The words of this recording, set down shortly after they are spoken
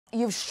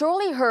You've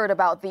surely heard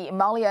about the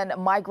Malian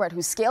migrant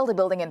who scaled a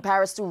building in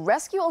Paris to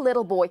rescue a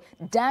little boy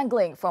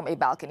dangling from a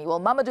balcony. Well,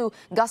 Mamoudou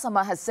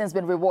Gassama has since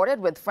been rewarded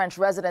with French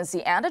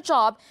residency and a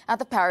job at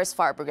the Paris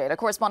Fire Brigade. Our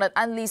correspondent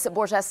Annelise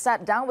Borges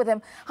sat down with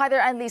him. Hi there,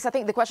 Annelise. I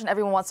think the question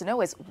everyone wants to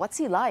know is, what's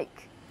he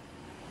like?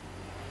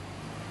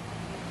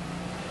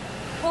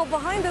 Well,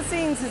 behind the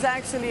scenes, he's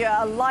actually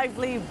a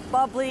lively,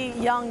 bubbly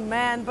young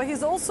man, but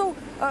he's also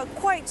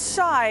quite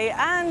shy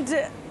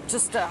and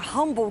just a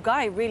humble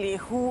guy, really,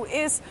 who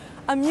is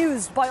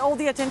amused by all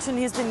the attention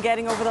he's been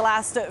getting over the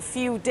last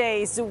few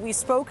days. We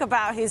spoke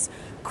about his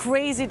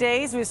crazy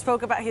days, we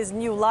spoke about his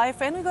new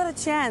life, and we got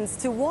a chance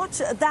to watch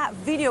that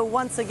video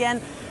once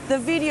again. The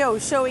video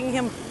showing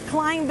him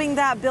climbing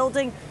that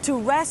building to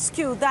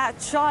rescue that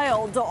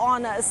child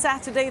on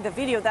Saturday. The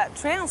video that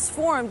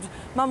transformed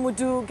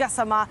Mamoudou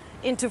Gassama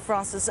into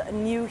France's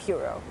new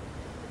hero.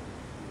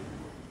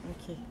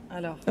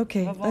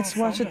 Okay, let's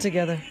watch it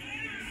together.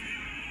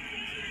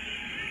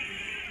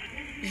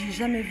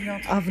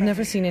 I've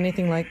never seen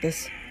anything like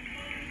this.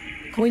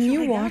 When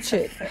you watch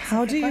it,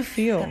 how do you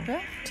feel?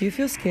 Do you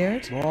feel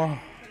scared?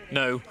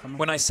 No.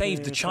 When I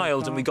saved the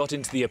child and we got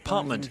into the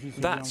apartment,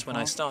 that's when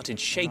I started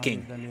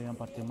shaking.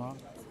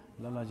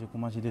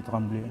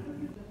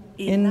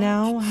 And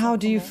now, how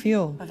do you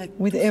feel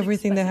with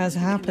everything that has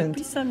happened?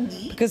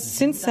 Because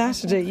since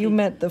Saturday, you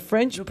met the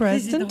French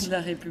president,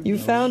 you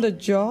found a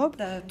job,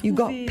 you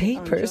got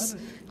papers.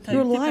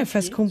 Your life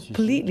has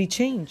completely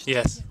changed.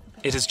 Yes,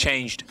 it has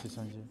changed.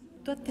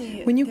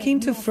 When you came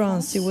to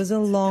France, it was a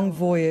long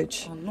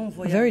voyage,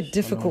 a very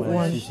difficult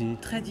one.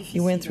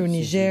 You went through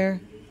Niger,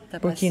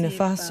 Burkina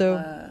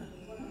Faso,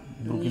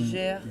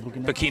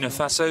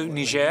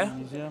 Niger,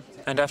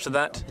 and after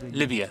that,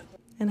 Libya.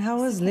 And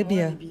how was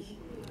Libya?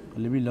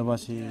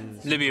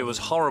 Libya was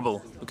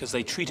horrible because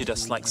they treated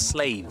us like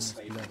slaves.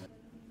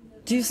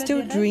 Do you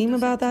still dream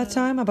about that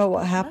time, about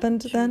what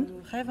happened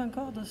then?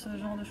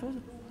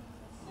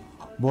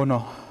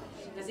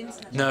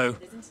 No.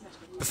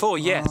 Before,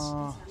 yes.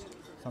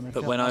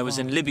 But when I was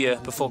in Libya,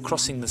 before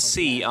crossing the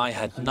sea, I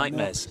had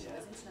nightmares.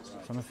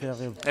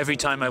 Every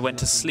time I went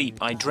to sleep,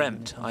 I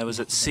dreamt I was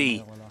at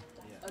sea,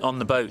 on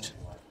the boat.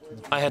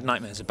 I had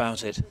nightmares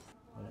about it.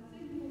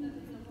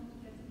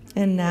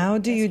 And now,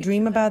 do you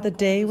dream about the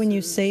day when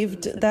you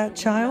saved that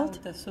child?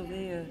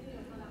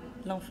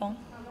 No.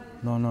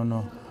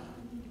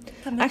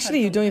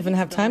 Actually, you don't even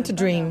have time to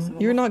dream.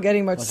 You're not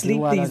getting much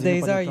sleep these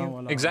days, are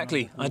you?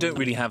 Exactly. I don't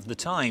really have the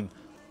time.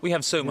 We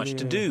have so much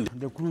to do.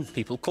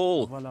 People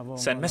call,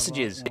 send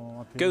messages,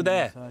 go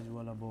there.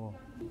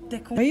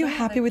 Are you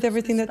happy with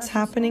everything that's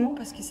happening?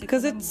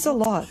 Because it's a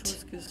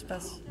lot.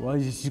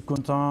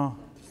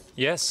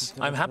 Yes,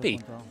 I'm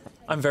happy.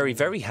 I'm very,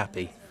 very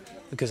happy.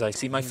 Because I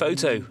see my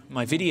photo,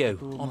 my video,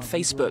 on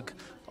Facebook,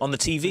 on the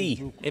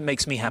TV. It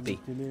makes me happy.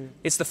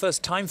 It's the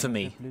first time for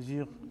me.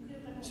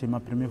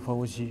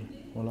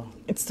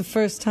 It's the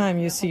first time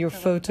you see your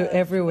photo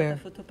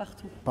everywhere.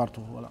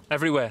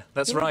 Everywhere,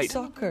 that's right.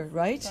 Soccer,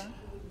 right? Yes,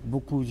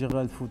 you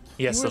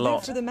a were there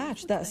lot. for the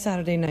match that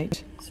Saturday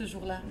night.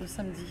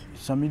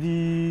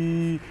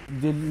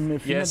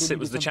 Yes, it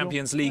was the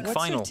Champions League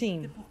final. What's your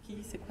team?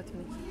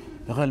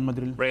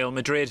 Real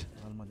Madrid.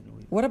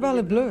 What about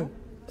Le Bleu?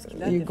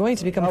 You're going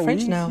to become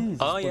French now.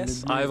 Ah,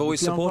 yes, I have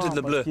always supported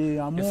Le Bleu.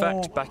 In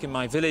fact, back in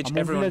my village,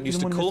 everyone used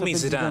to call me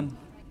Zidane.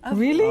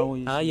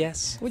 Really? Ah,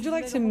 yes. Would you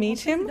like to meet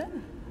him?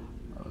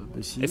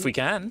 If we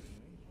can.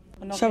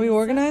 Shall we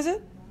organize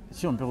it?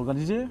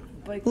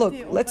 Look,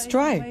 let's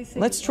try.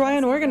 Let's try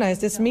and organize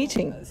this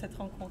meeting.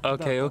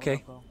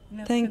 Okay.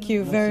 Thank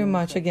you very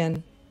much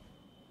again.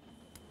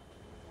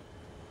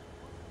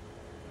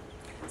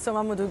 So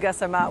Mamoudou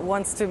Gassama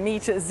wants to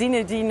meet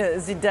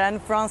Zinedine Zidane,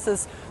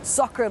 France's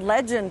soccer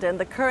legend and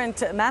the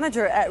current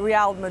manager at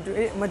Real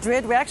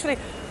Madrid. We actually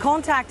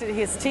contacted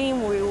his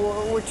team.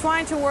 We're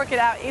trying to work it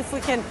out if we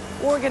can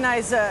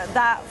organize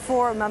that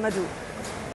for Mamoudou.